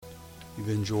you've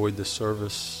enjoyed the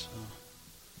service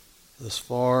thus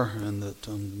far, and that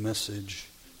the message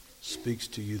speaks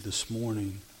to you this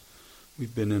morning.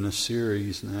 We've been in a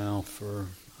series now for,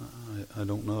 I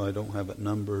don't know, I don't have it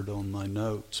numbered on my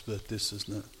notes, but this is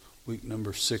week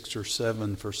number 6 or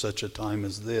 7 for such a time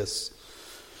as this.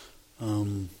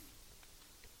 We're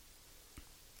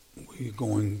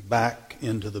going back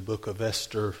into the book of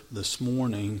Esther this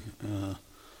morning,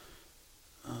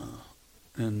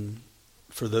 and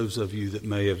for those of you that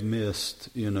may have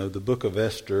missed, the book of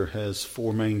Esther has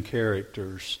 4 main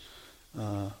characters.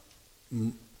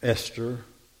 Esther,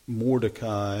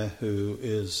 Mordecai, who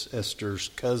is Esther's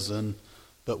cousin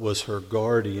but was her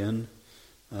guardian,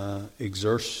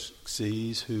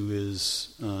 Xerxes, who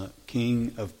is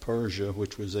king of Persia,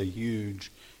 which was a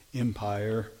huge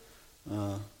empire,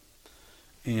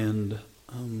 and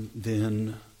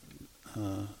then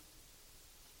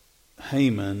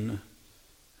Haman,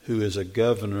 who is a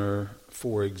governor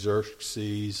for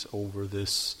Xerxes over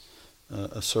this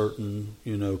a certain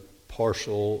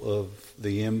partial of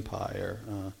the empire.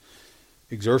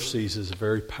 Xerxes is a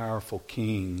very powerful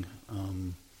king,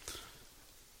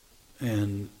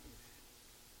 and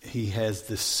he has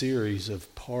this series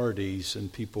of parties,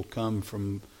 and people come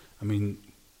from,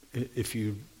 if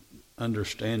you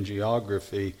understand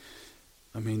geography,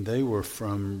 they were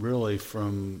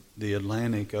from the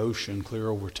Atlantic Ocean clear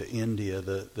over to India.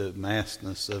 The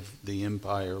vastness of the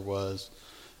empire was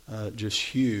just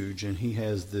huge, and he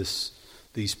has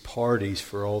these parties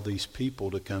for all these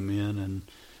people to come in,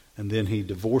 and then he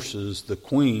divorces the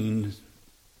queen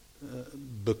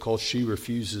because she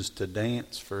refuses to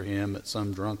dance for him at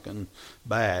some drunken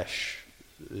bash,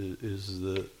 is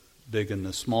the big and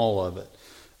the small of it.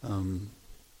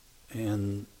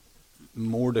 And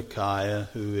Mordecai,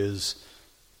 who is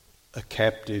a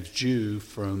captive Jew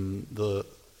from the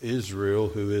Israel,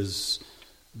 who has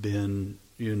been,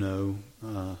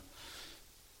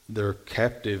 they're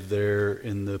captive there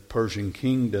in the Persian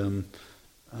kingdom,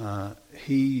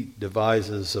 he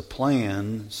devises a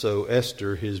plan so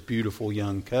Esther, his beautiful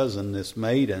young cousin, this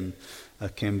maiden,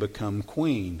 can become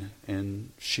queen, and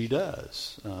she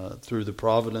does through the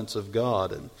providence of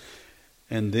God.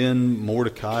 And then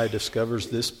Mordecai discovers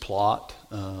this plot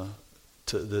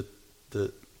that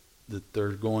they're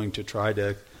going to try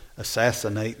to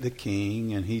assassinate the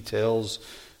king, and he tells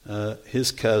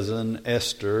his cousin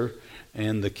Esther,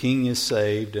 and the king is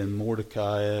saved, and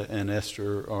Mordecai and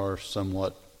Esther are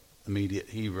somewhat immediate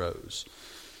heroes.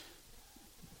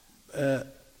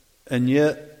 And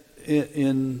yet,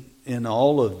 in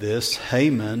all of this,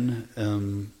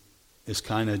 Haman is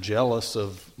kind of jealous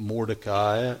of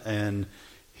Mordecai, and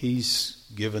he's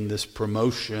given this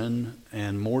promotion,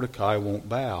 and Mordecai won't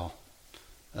bow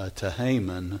to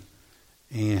Haman.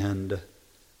 And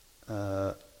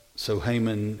so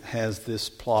Haman has this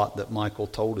plot that Michael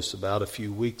told us about a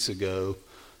few weeks ago,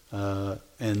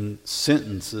 and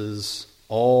sentences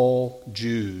all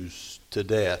Jews to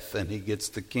death, and he gets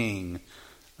the king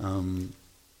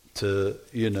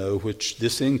which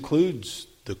this includes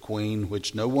the queen,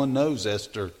 which no one knows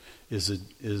Esther is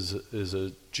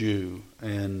a Jew,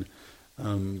 and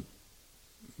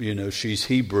she's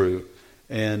Hebrew,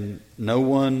 and no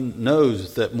one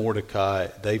knows that Mordecai,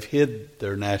 they've hid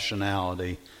their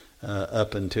nationality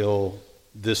up until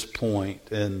this point,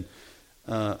 and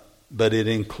but it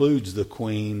includes the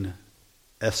queen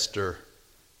Esther,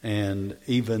 and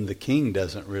even the king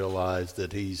doesn't realize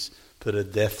that he's put a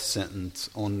death sentence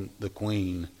on the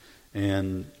queen.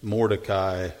 And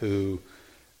Mordecai, who,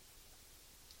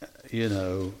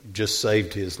 just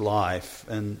saved his life.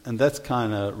 And that's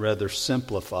kind of rather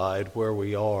simplified where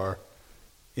we are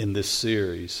in this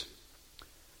series.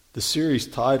 The series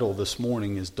title this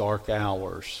morning is Dark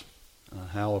Hours.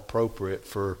 How appropriate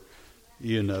for,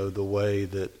 the way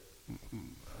that,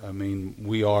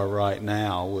 we are right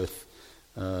now with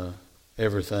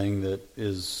everything that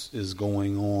is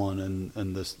going on,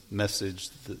 and this message,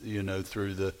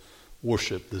 through the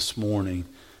worship this morning,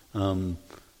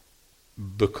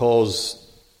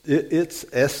 because it's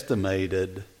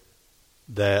estimated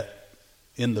that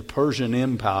in the Persian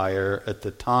Empire at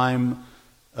the time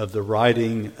of the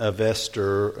writing of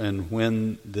Esther and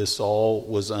when this all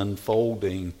was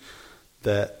unfolding,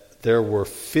 that there were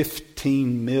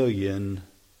 15 million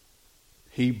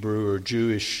Hebrew or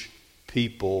Jewish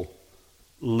people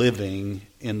living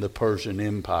in the Persian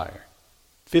Empire.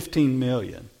 15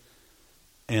 million.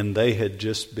 And they had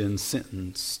just been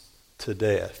sentenced to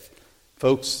death.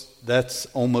 Folks, that's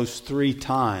almost 3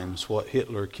 times what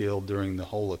Hitler killed during the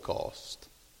Holocaust.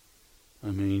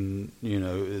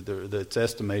 It's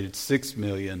estimated 6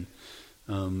 million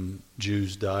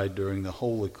Jews died during the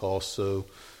Holocaust. So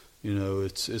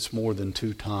It's more than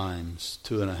 2 times,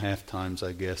 2.5 times,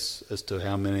 I guess, as to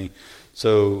how many.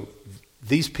 So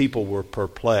these people were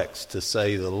perplexed, to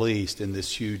say the least, in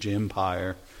this huge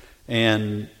empire.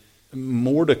 And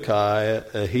Mordecai,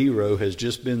 a hero, has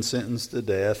just been sentenced to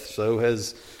death. So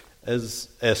has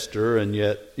Esther, and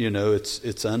yet,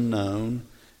 it's unknown.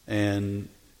 And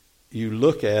you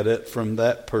look at it from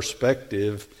that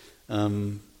perspective,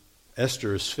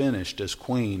 Esther is finished as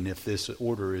queen if this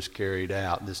order is carried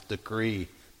out, this decree,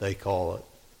 they call it.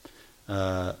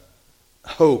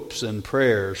 Hopes and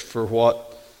prayers for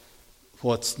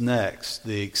what's next,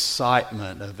 the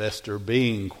excitement of Esther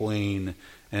being queen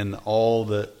and all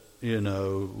that,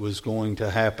 was going to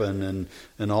happen,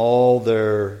 and all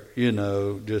their,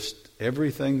 just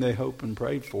everything they hoped and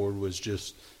prayed for was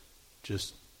just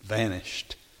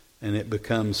vanished. And it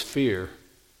becomes fear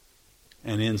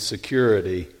and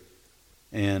insecurity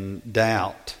and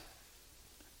doubt,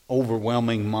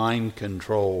 overwhelming mind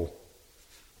control.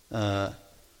 There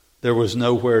was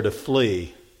nowhere to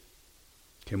flee.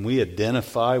 Can we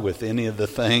identify with any of the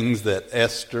things that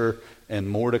Esther and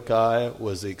Mordecai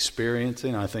was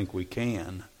experiencing? I think we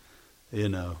can,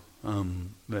 even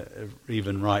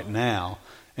right now.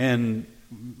 And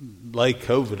lay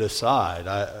COVID aside,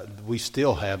 we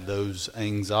still have those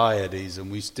anxieties,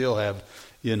 and we still have,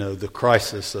 the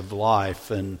crisis of life,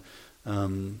 and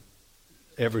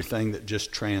everything that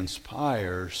just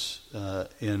transpires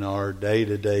in our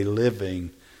day-to-day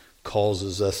living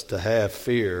causes us to have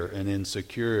fear and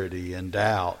insecurity and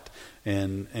doubt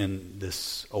and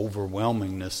this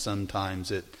overwhelmingness.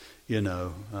 Sometimes and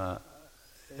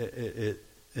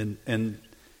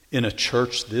in a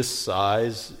church this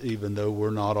size, even though we're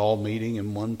not all meeting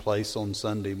in one place on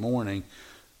Sunday morning,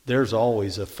 there's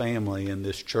always a family in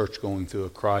this church going through a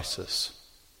crisis.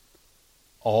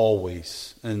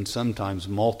 Always. And sometimes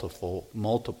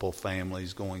multiple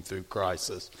families going through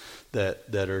crisis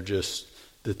that are just,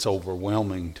 that's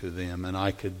overwhelming to them. And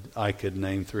I could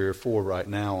name 3 or 4 right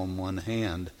now on one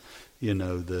hand,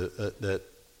 that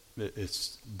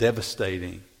it's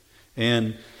devastating.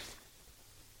 And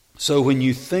so when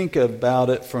you think about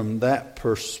it from that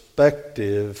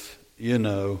perspective,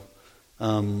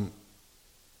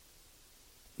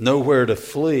 nowhere to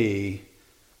flee,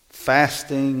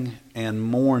 fasting and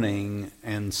mourning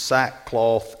and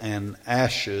sackcloth and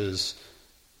ashes,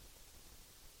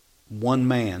 one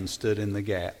man stood in the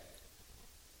gap,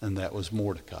 and that was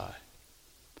Mordecai.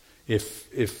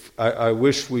 If I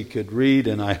wish we could read,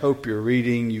 and I hope you're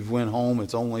reading. You've went home.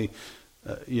 It's only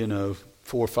 4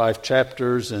 or 5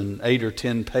 chapters and 8 or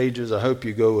 10 pages. I hope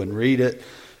you go and read it.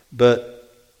 But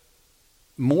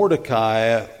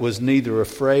Mordecai was neither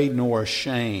afraid nor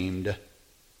ashamed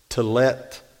to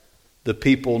let the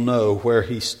people know where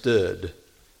he stood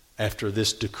after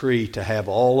this decree to have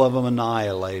all of them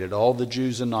annihilated, all the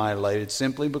Jews annihilated,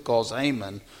 simply because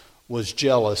Haman was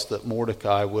jealous that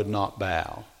Mordecai would not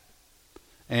bow.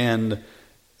 And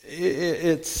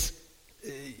it's,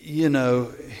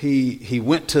 he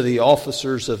went to the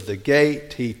officers of the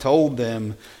gate. He told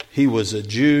them he was a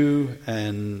Jew,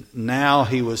 and now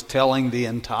he was telling the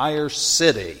entire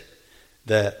city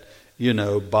that,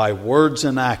 by words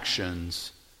and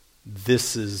actions,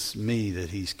 this is me that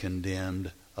he's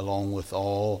condemned, along with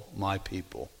all my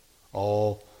people,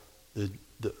 all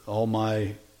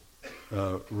my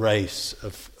race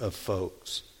of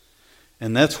folks.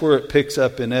 And that's where it picks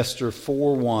up in Esther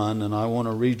 4:1, and I want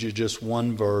to read you just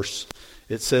one verse.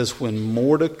 It says, when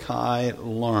Mordecai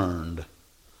learned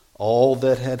all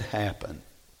that had happened,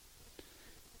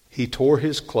 he tore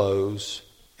his clothes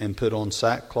and put on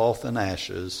sackcloth and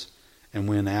ashes and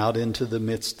went out into the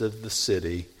midst of the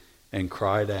city and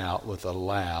cried out with a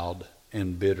loud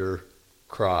and bitter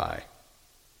cry.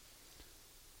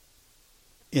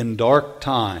 In dark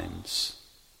times,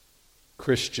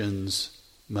 Christians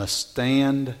must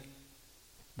stand,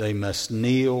 they must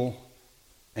kneel,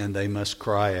 and they must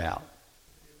cry out.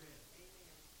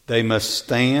 They must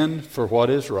stand for what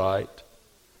is right.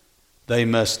 They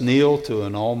must kneel to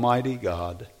an almighty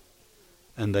God,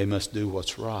 and they must do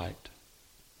what's right.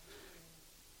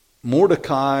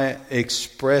 Mordecai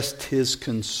expressed his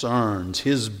concerns,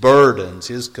 his burdens,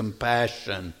 his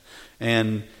compassion.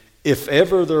 And if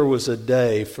ever there was a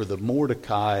day for the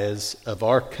Mordecais of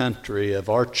our country, of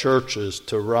our churches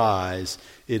to rise,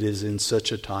 it is in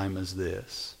such a time as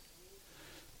this.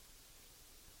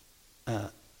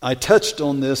 I touched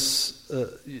on this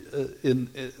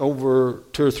over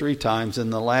 2 or 3 times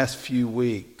in the last few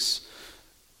weeks,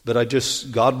 but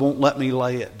God won't let me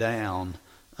lay it down.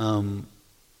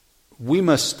 We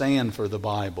must stand for the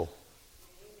Bible.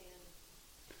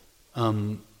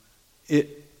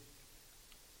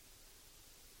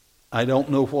 I don't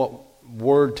know what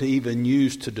word to even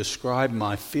use to describe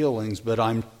my feelings, but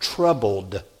I'm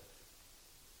troubled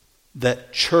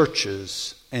that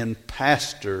churches and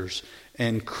pastors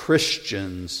and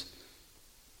Christians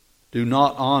do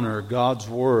not honor God's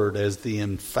Word as the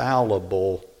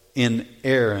infallible,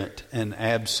 inerrant, and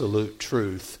absolute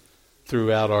truth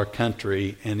throughout our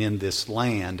country and in this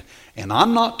land. And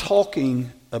I'm not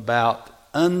talking about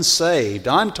unsaved.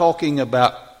 I'm talking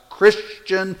about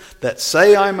Christian that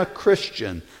say I'm a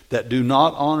Christian that do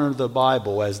not honor the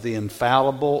Bible as the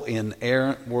infallible,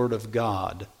 inerrant Word of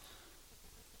God.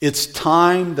 It's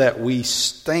time that we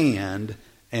stand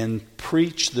and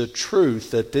preach the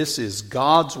truth that this is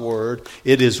God's Word.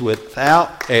 It is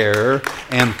without error,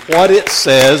 and what it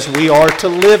says we are to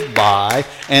live by,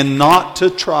 and not to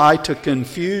try to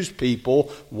confuse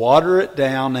people, water it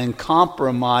down, and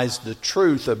compromise the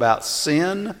truth about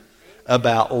sin,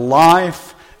 about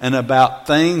life, and about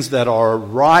things that are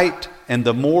right and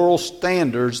the moral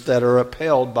standards that are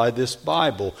upheld by this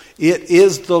Bible. It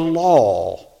is the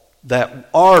law that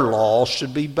our law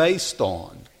should be based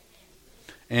on.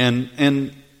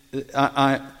 And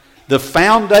the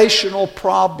foundational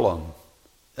problem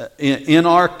in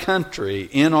our country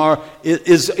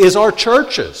is our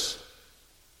churches.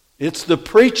 It's the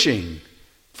preaching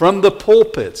from the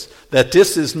pulpits that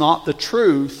this is not the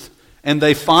truth, and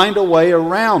they find a way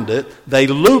around it. They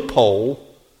loophole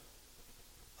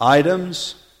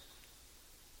items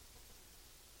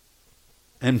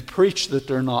and preach that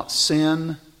they're not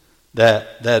sin,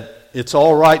 that it's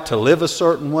all right to live a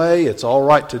certain way, it's all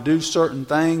right to do certain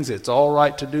things, it's all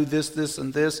right to do this, this,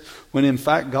 and this, when in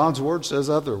fact God's Word says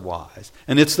otherwise.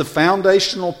 And it's the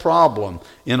foundational problem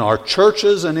in our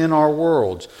churches and in our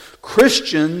worlds.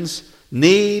 Christians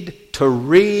need to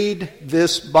read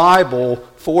this Bible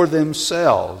for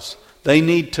themselves. They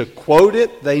need to quote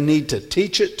it, they need to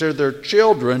teach it to their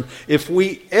children if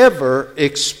we ever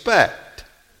expect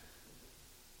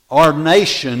our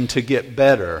nation to get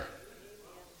better.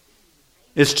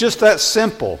 It's just that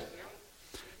simple.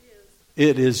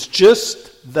 It is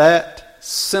just that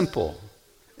simple.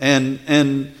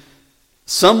 And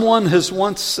someone has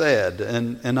once said,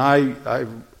 and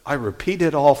I repeat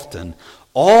it often,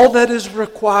 all that is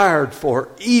required for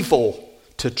evil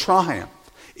to triumph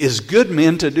is good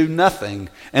men to do nothing.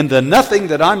 And the nothing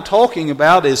that I'm talking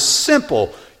about is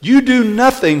simple. You do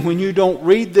nothing when you don't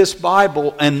read this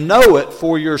Bible and know it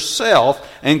for yourself,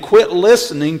 and quit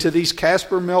listening to these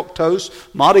Casper Milquetoast,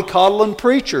 mollycoddling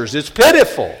preachers. It's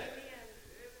pitiful.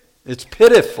 It's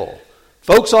pitiful.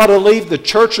 Folks ought to leave the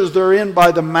churches they're in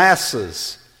by the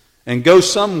masses and go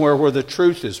somewhere where the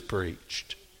truth is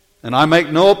preached. And I make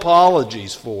no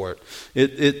apologies for it.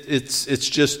 It's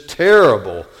just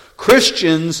terrible.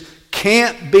 Christians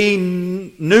can't be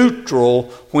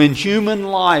neutral when human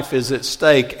life is at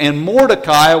stake. And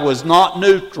Mordecai was not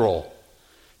neutral.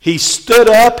 He stood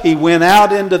up, he went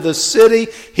out into the city,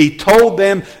 he told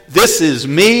them, "This is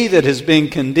me that has been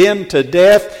condemned to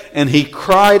death," and he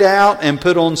cried out and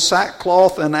put on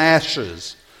sackcloth and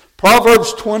ashes.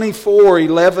 Proverbs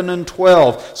 24:11 and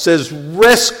 12 says,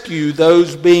 "Rescue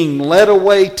those being led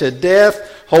away to death,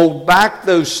 hold back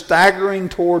those staggering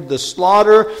toward the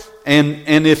slaughter."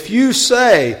 And if you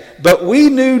say, "But we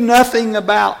knew nothing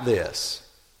about this,"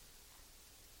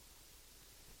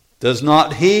 does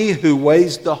not he who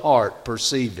weighs the heart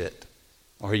perceive it?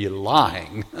 Are you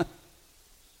lying?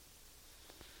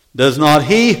 Does not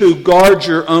he who guards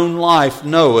your own life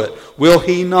know it? Will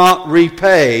he not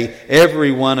repay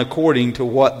everyone according to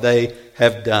what they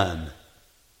have done?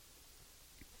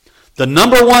 The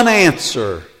number one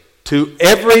answer to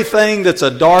everything that's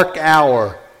a dark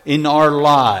hour in our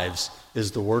lives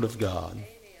is the Word of God.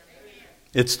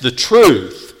 It's the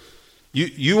truth.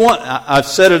 You want? I've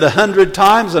said it 100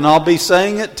 times, and I'll be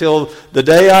saying it till the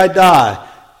day I die.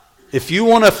 If you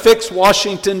want to fix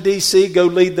Washington, D.C., go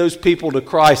lead those people to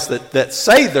Christ that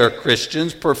say they're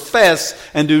Christians, profess,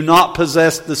 and do not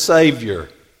possess the Savior.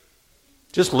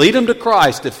 Just lead them to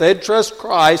Christ. If they'd trust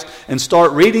Christ and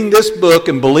start reading this book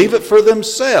and believe it for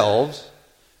themselves,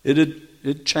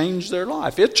 it'd change their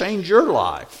life. It'll change your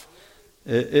life.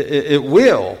 It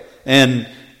will. And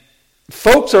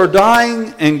folks are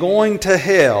dying and going to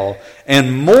hell.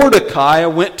 And Mordecai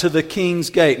went to the king's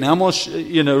gate. Now I'm going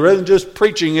to, rather than just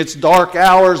preaching it's dark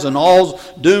hours and all's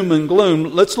doom and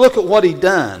gloom, let's look at what he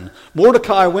done.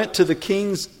 Mordecai went to the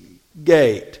king's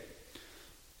gate.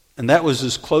 And that was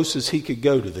as close as he could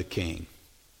go to the king.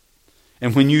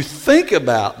 And when you think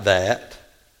about that,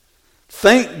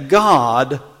 thank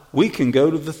God we can go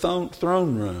to the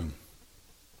throne room.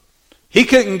 He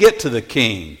couldn't get to the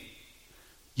king.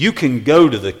 You can go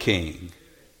to the king.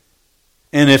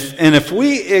 And if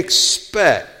we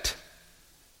expect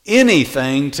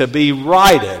anything to be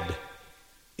righted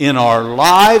in our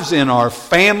lives, in our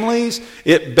families,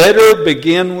 it better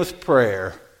begin with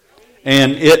prayer.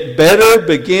 And it better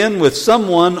begin with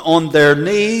someone on their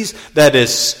knees that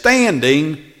is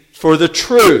standing for the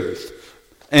truth.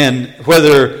 And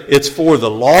whether it's for the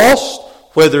lost,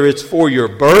 whether it's for your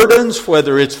burdens,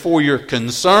 whether it's for your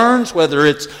concerns, whether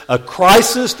it's a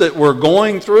crisis that we're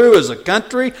going through as a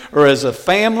country or as a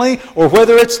family, or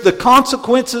whether it's the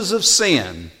consequences of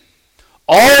sin,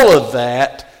 all of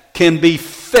that can be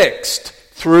fixed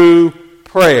through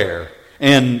prayer.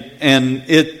 And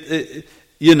it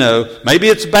maybe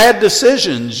it's bad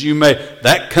decisions.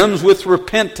 That comes with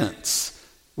repentance,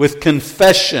 with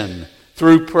confession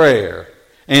through prayer.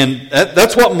 And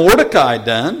that's what Mordecai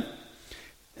done.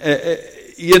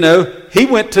 He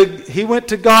went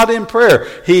to God in prayer.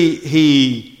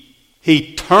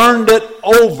 He turned it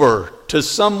over to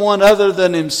someone other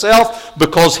than himself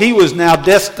because he was now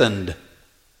destined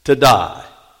to die.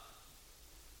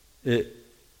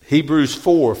 Hebrews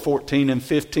 4:14 and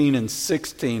 15 and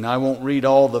 16. I won't read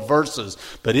all the verses,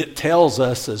 but it tells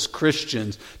us as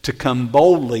Christians to come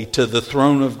boldly to the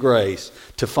throne of grace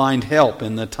to find help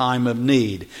in the time of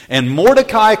need. And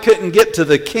Mordecai couldn't get to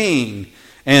the king,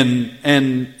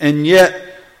 and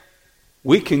yet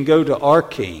we can go to our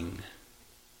king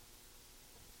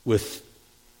with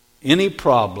any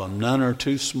problem. None are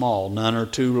too small, none are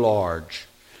too large.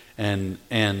 And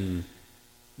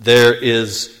there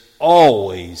is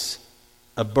always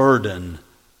a burden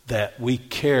that we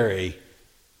carry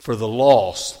for the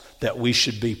lost, that we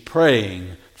should be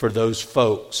praying for those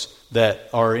folks that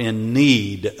are in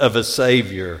need of a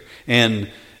Savior. And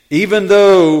even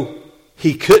though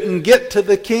he couldn't get to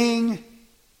the king,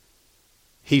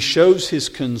 he shows his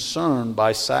concern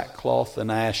by sackcloth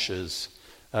and ashes.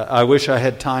 I wish I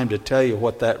had time to tell you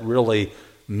what that really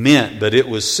meant, but it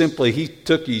was simply he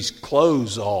took his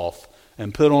clothes off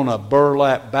and put on a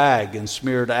burlap bag and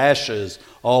smeared ashes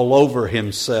all over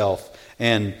himself.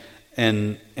 And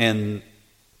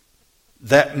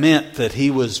that meant that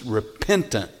he was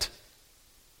repentant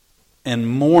and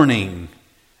mourning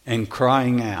and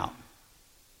crying out.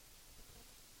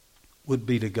 Would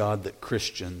be to God that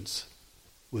Christians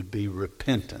would be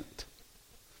repentant.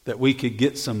 That we could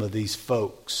get some of these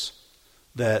folks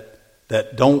that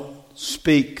don't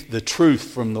speak the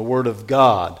truth from the Word of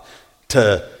God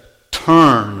to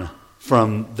turn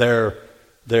from their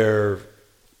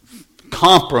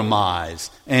compromise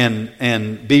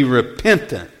and be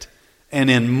repentant and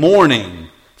in mourning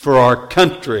for our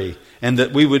country, and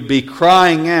that we would be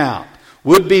crying out.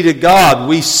 Would be to God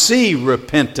we see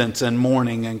repentance and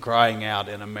mourning and crying out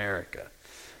in America.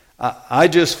 I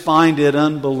just find it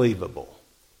unbelievable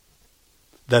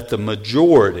that the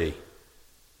majority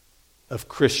of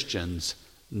Christians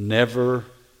never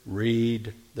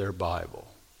read their Bible.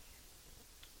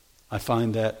 I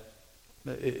find that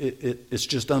it's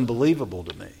just unbelievable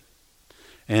to me.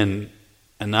 And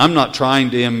I'm not trying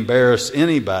to embarrass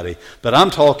anybody, but I'm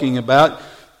talking about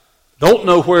don't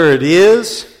know where it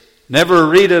is, never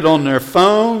read it on their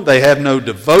phone, they have no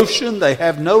devotion, they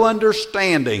have no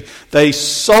understanding. They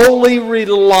solely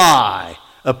rely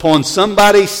upon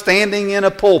somebody standing in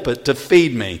a pulpit to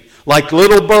feed me, like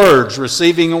little birds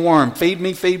receiving a worm. Feed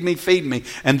me, feed me, feed me.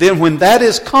 And then when that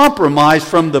is compromised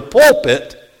from the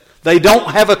pulpit, they don't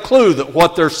have a clue that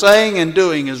what they're saying and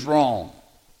doing is wrong.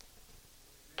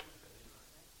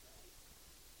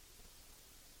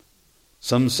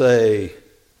 Some say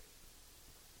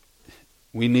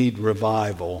we need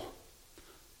revival.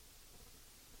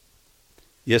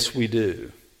 Yes, we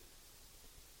do.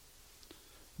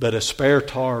 But a spare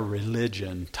tire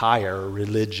religion,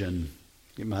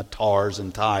 get my tars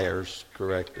and tires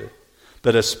corrected.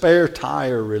 But a spare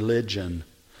tire religion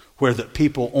where the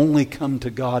people only come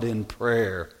to God in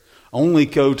prayer, only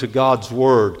go to God's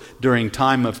Word during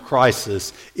time of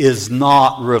crisis, is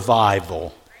not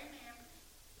revival.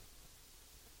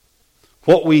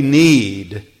 What we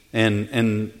need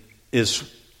and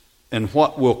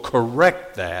what will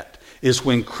correct that is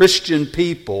when Christian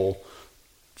people,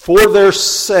 for their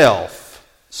self,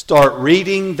 start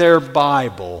reading their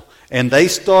Bible and they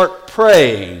start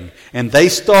praying and they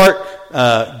start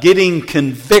getting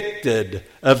convicted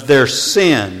of their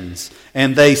sins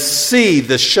and they see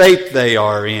the shape they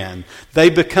are in. They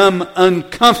become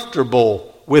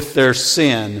uncomfortable with their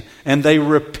sin and they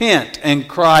repent and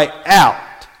cry out.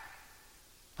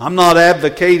 I'm not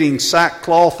advocating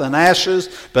sackcloth and ashes,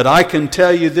 but I can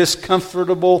tell you this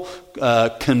comfortable,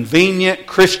 convenient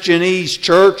Christianese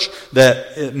church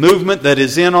movement that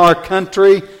is in our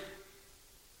country,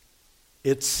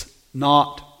 it's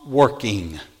not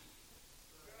working.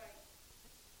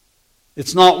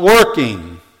 It's not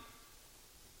working.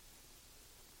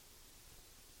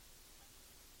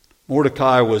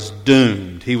 Mordecai was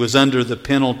doomed. He was under the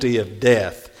penalty of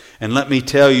death. And let me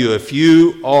tell you, if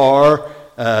you are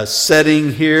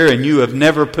sitting here and you have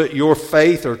never put your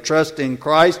faith or trust in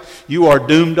Christ, you are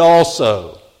doomed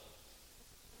also.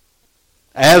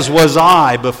 As was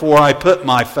I before I put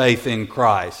my faith in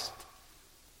Christ.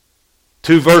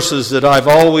 Two verses that I've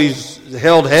always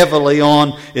held heavily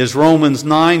on is Romans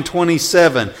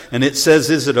 9:27. And it says,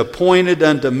 "Is it appointed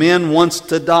unto men once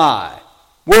to die?"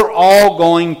 We're all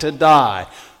going to die.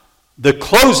 The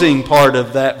closing part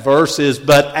of that verse is,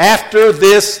 "But after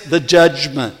this, the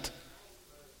judgment."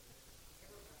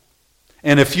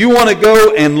 And if you want to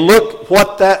go and look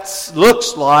what that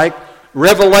looks like,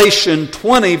 Revelation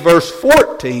 20 verse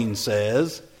 14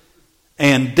 says,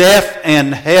 "And death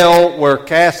and hell were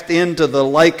cast into the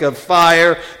lake of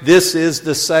fire. This is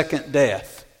the second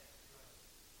death."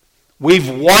 We've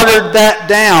watered that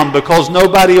down because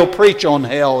nobody will preach on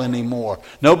hell anymore.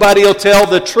 Nobody will tell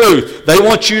the truth. They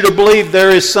want you to believe there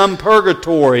is some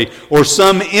purgatory or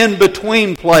some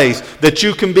in-between place that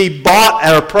you can be bought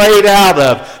or prayed out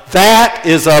of. That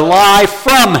is a lie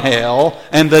from hell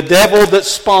and the devil that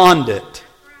spawned it.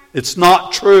 It's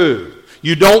not true.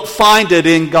 You don't find it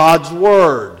in God's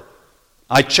Word.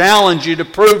 I challenge you to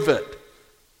prove it.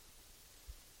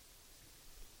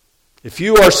 If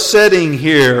you are sitting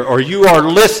here or you are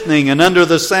listening and under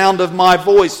the sound of my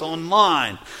voice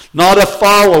online, not a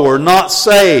follower, not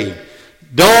saved,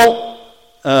 don't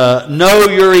know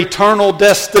your eternal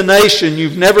destination,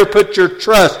 you've never put your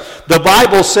trust, the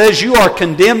Bible says you are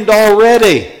condemned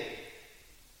already.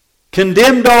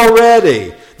 Condemned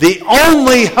already. The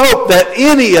only hope that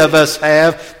any of us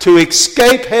have to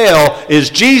escape hell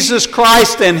is Jesus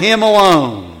Christ and Him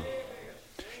alone.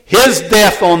 His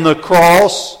death on the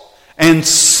cross, and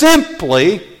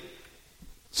simply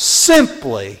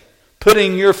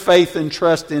putting your faith and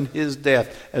trust in His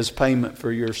death as payment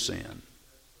for your sin.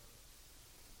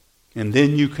 And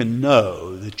then you can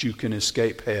know that you can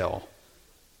escape hell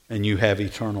and you have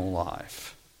eternal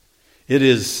life. It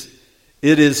is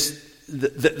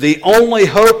the only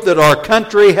hope that our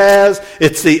country has.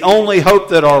 It's the only hope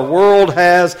that our world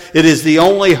has. It is the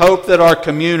only hope that our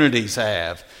communities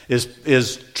have.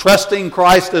 Is trusting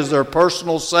Christ as their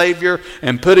personal Savior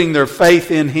and putting their faith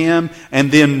in Him,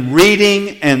 and then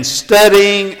reading and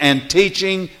studying and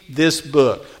teaching this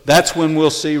book. That's when we'll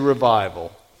see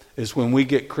revival, is when we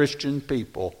get Christian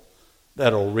people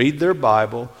that'll read their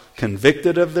Bible,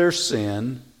 convicted of their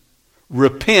sin,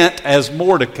 repent as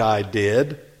Mordecai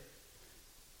did,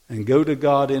 and go to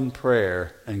God in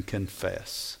prayer and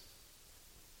confess.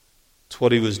 It's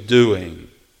what he was doing.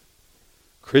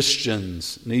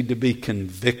 Christians need to be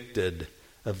convicted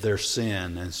of their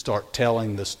sin and start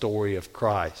telling the story of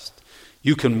Christ.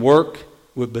 You can work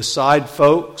beside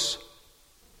folks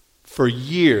for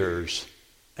years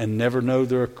and never know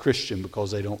they're a Christian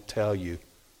because they don't tell you.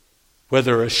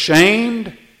 Whether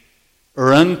ashamed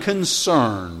or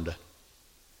unconcerned,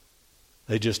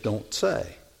 they just don't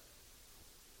say.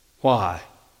 Why?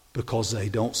 Because they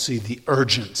don't see the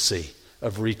urgency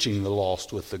of reaching the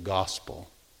lost with the gospel.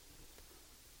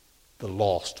 The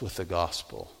lost with the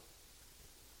gospel.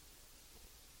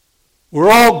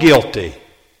 We're all guilty.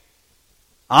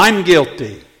 I'm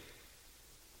guilty.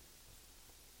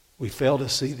 We fail to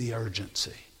see the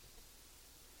urgency.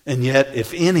 And yet,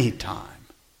 if any time,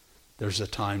 there's a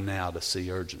time now to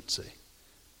see urgency.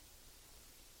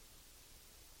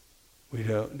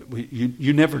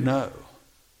 You never know.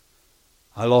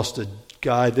 I lost a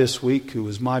guy this week who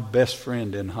was my best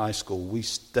friend in high school. We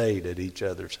stayed at each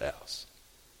other's house.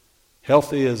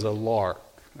 Healthy as a lark,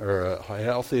 or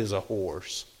healthy as a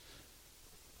horse.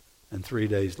 And 3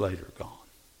 days later, gone.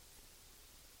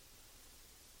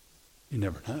 You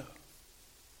never know.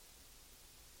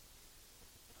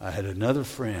 I had another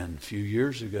friend a few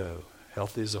years ago,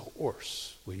 healthy as a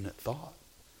horse, we thought.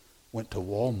 Went to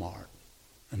Walmart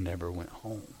and never went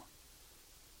home.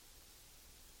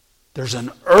 There's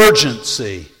an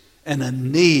urgency and a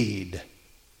need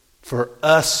for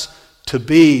us to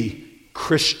be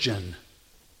Christian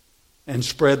and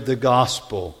spread the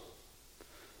gospel.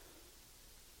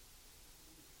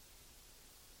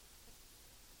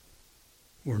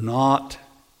 We're not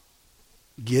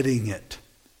getting it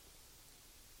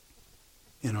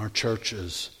in our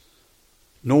churches,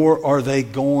 nor are they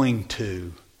going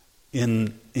to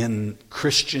in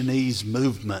Christianese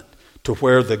movement to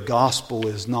where the gospel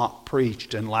is not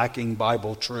preached and lacking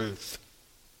Bible truth.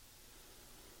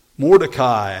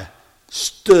 Mordecai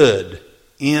stood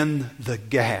in the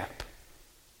gap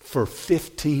for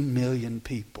 15 million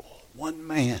people. One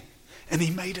man. And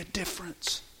he made a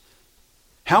difference.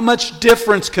 How much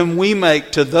difference can we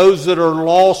make to those that are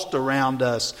lost around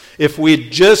us if we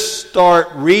just start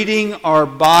reading our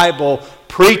Bible,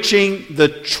 preaching the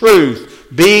truth,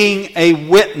 being a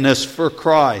witness for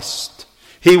Christ?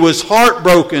 He was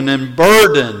heartbroken and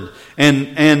burdened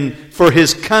and for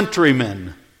his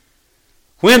countrymen.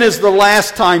 When is the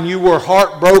last time you were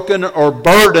heartbroken or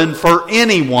burdened for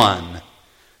anyone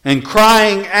and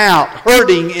crying out,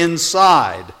 hurting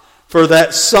inside for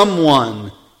that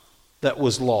someone that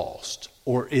was lost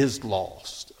or is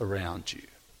lost around you?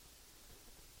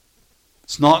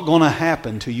 It's not going to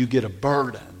happen till you get a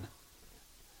burden,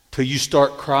 till you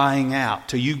start crying out,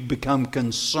 till you become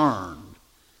concerned.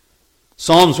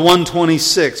 Psalms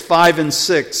 126, 5 and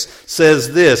 6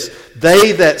 says this,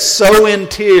 "They that sow in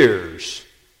tears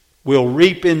will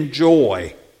reap in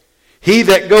joy. He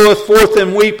that goeth forth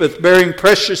and weepeth, bearing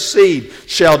precious seed,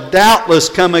 shall doubtless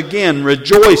come again,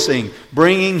 rejoicing,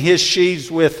 bringing his sheaves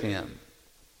with him."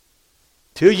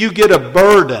 Till you get a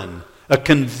burden, a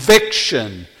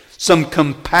conviction, some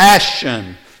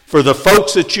compassion for the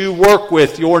folks that you work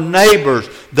with, your neighbors,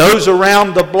 those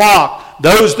around the block,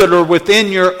 those that are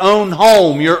within your own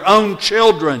home, your own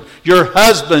children, your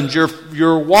husbands,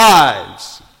 your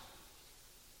wives,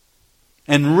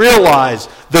 and realize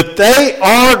that they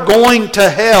are going to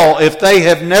hell if they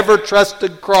have never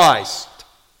trusted Christ.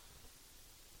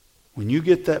 When you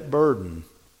get that burden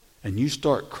and you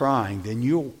start crying, then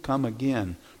you'll come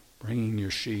again bringing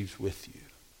your sheaves with you.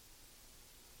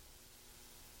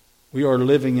 We are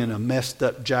living in a messed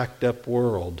up, jacked up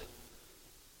world.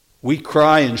 We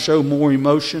cry and show more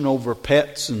emotion over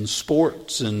pets and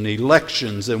sports and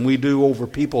elections than we do over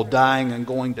people dying and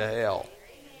going to hell.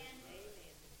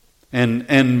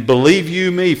 And believe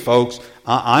you me, folks,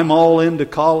 I'm all into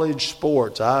college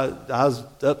sports. I was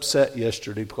upset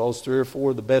yesterday because 3 or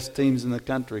 4 of the best teams in the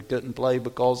country couldn't play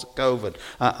because of COVID.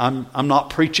 I'm not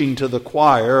preaching to the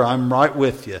choir. I'm right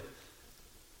with you.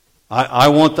 I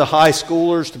want the high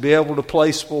schoolers to be able to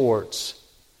play sports.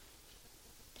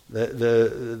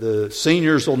 The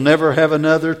seniors will never have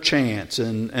another chance,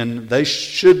 and they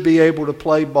should be able to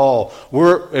play ball.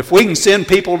 If we can send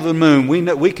people to the moon,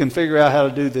 we can figure out how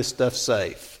to do this stuff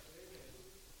safe.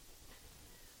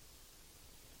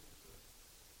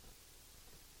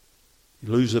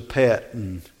 You lose a pet,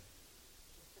 and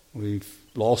we've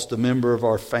lost a member of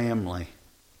our family.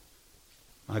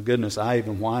 My goodness, I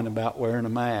even whine about wearing a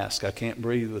mask. I can't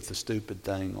breathe with the stupid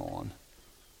thing on.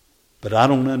 But I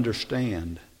don't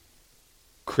understand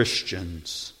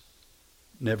Christians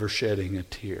never shedding a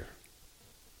tear.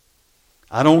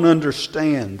 I don't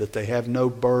understand that they have no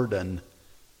burden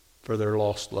for their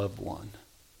lost loved one,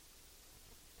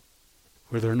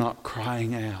 where they're not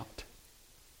crying out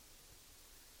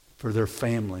for their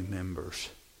family members,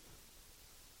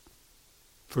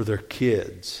 for their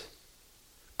kids.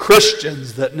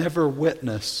 Christians that never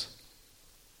witness,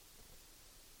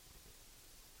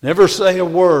 never say a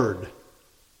word,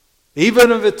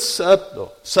 even if it's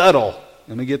subtle.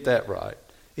 Let me get that right.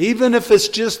 Even if it's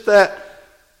just that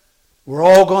we're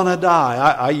all going to die.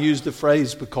 I use the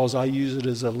phrase because I use it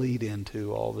as a lead-in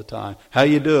to all the time. How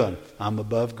you doing? I'm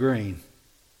above green.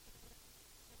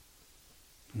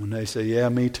 When they say, yeah,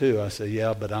 me too, I say,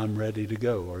 yeah, but I'm ready to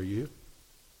go. Are you?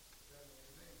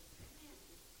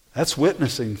 That's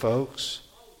witnessing, folks.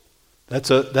 That's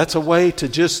a way to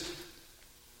just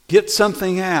get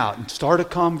something out and start a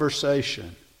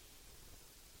conversation.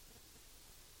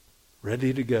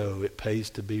 Ready to go. It pays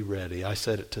to be ready. I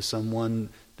said it to someone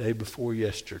day before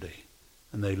yesterday,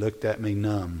 and they looked at me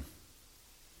numb.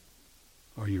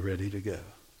 Are you ready to go?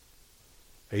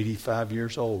 85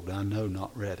 years old, I know,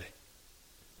 not ready.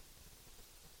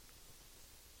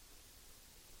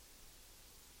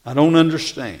 I don't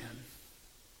understand.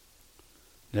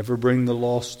 Never bring the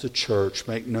lost to church.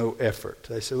 Make no effort.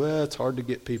 They say, well, it's hard to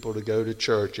get people to go to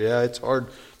church. Yeah, it's hard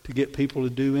to get people to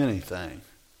do anything.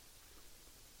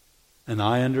 And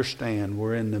I understand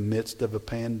we're in the midst of a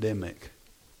pandemic.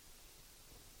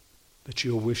 But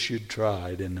you'll wish you'd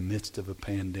tried in the midst of a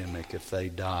pandemic if they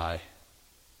die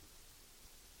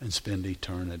and spend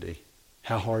eternity.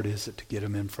 How hard is it to get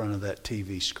them in front of that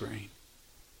TV screen?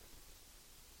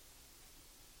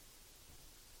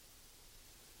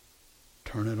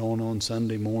 Turn it on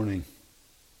Sunday morning.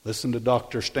 Listen to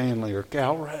Dr. Stanley or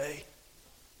Cal Ray.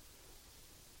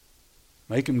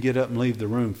 Make them get up and leave the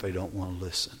room if they don't want to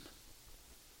listen.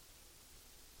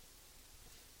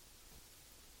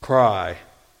 Cry.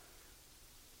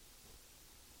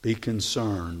 Be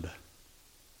concerned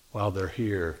while they're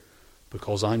here.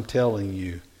 Because I'm telling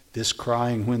you, this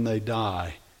crying when they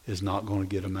die is not going to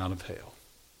get them out of hell.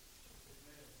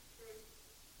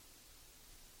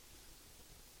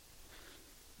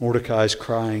 Mordecai's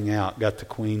crying out got the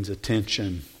queen's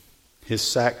attention. His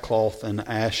sackcloth and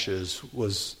ashes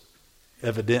was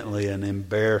evidently an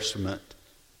embarrassment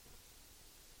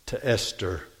to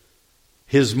Esther.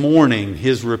 His mourning,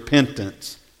 his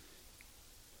repentance,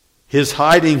 his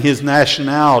hiding his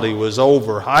nationality was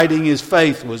over. Hiding his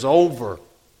faith was over.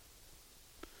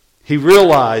 He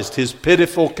realized his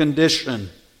pitiful condition.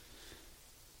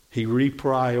 He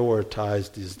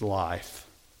reprioritized his life.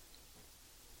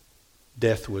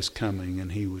 Death was coming,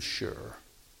 and he was sure.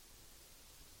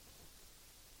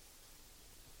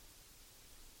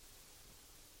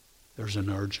 There's an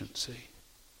urgency.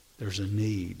 There's a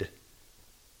need.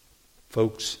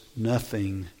 Folks,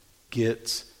 nothing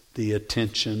gets the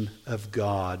attention of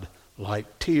God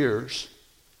like tears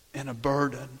and a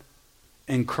burden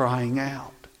and crying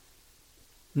out.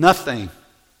 Nothing.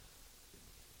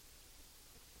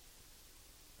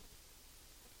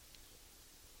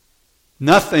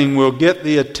 Nothing will get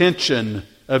the attention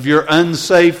of your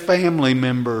unsaved family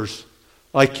members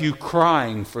like you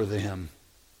crying for them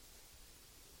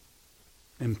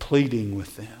and pleading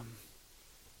with them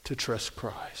to trust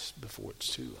Christ before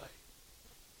it's too late.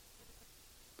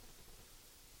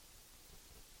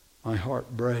 My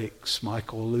heart breaks.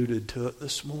 Michael alluded to it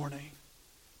this morning.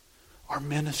 Our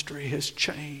ministry has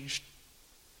changed.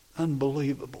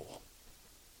 Unbelievable.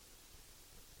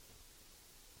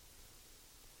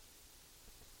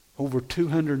 Over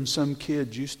 200 and some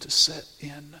kids used to sit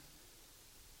in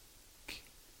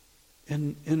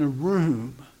a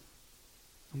room,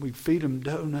 and we'd feed them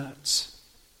donuts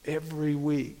every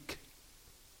week.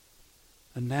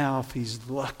 And now, if he's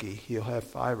lucky, he'll have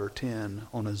 5 or 10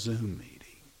 on a Zoom meeting.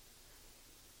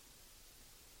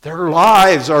 Their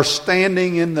lives are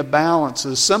standing in the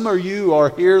balances. Some of you are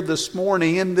here this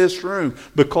morning in this room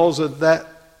because of that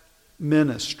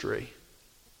ministry.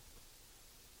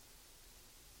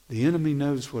 The enemy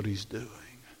knows what he's doing.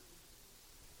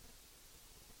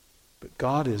 But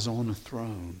God is on a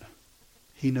throne.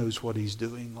 He knows what he's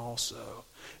doing also.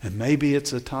 And maybe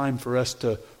it's a time for us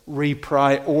to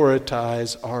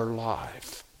reprioritize our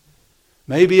life.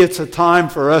 Maybe it's a time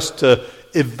for us to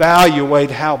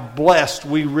evaluate how blessed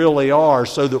we really are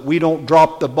so that we don't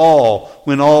drop the ball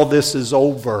when all this is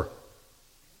over.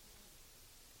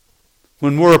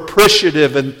 When we're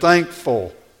appreciative and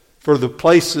thankful for the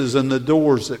places and the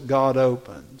doors that God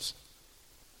opens.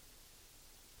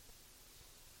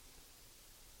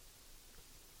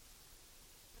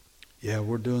 Yeah,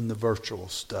 we're doing the virtual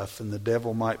stuff and the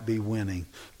devil might be winning,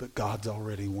 but God's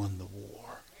already won the war.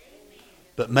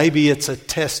 But maybe it's a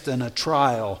test and a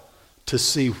trial to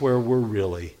see where we're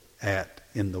really at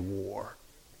in the war.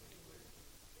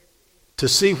 To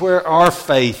see where our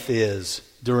faith is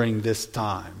during this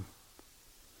time.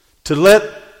 To let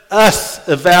us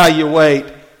evaluate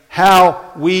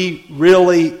how we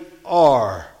really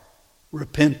are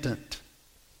repentant,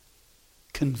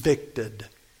 convicted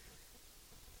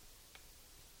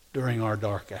during our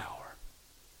dark hour.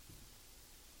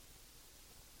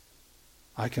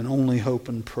 I can only hope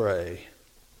and pray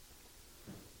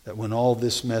that when all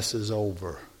this mess is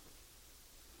over,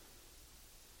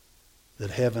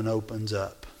 that heaven opens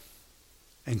up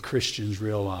and Christians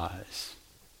realize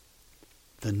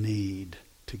the need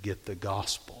to get the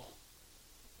gospel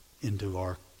into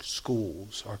our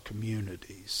schools, our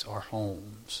communities, our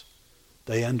homes.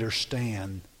 They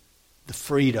understand the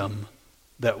freedom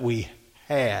that we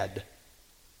had.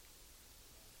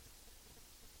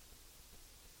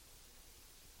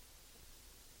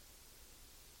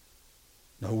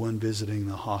 No one visiting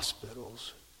the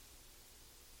hospitals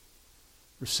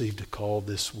received a call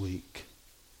this week.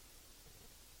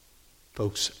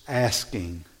 Folks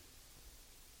asking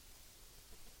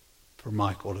for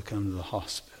Michael to come to the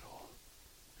hospital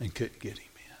and couldn't get him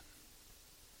in.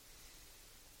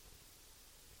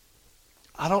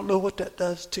 I don't know what that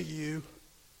does to you,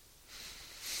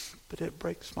 but it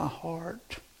breaks my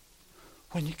heart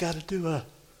when you got to do a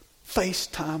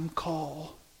FaceTime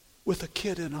call with a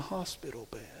kid in a hospital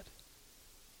bed.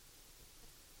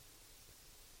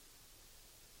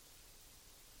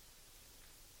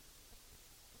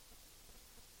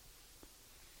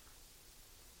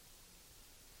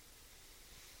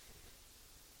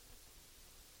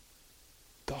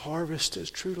 The harvest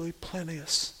is truly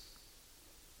plenteous.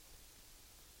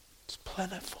 It's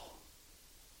plentiful.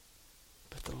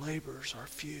 But the laborers are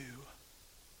few.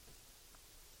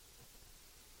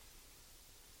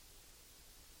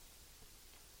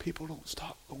 People don't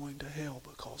stop going to hell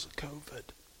because of COVID.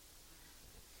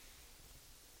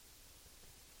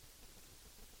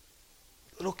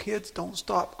 Little kids don't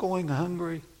stop going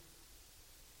hungry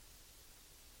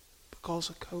because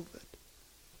of COVID.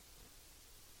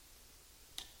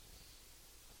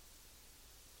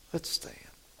 Let's stand.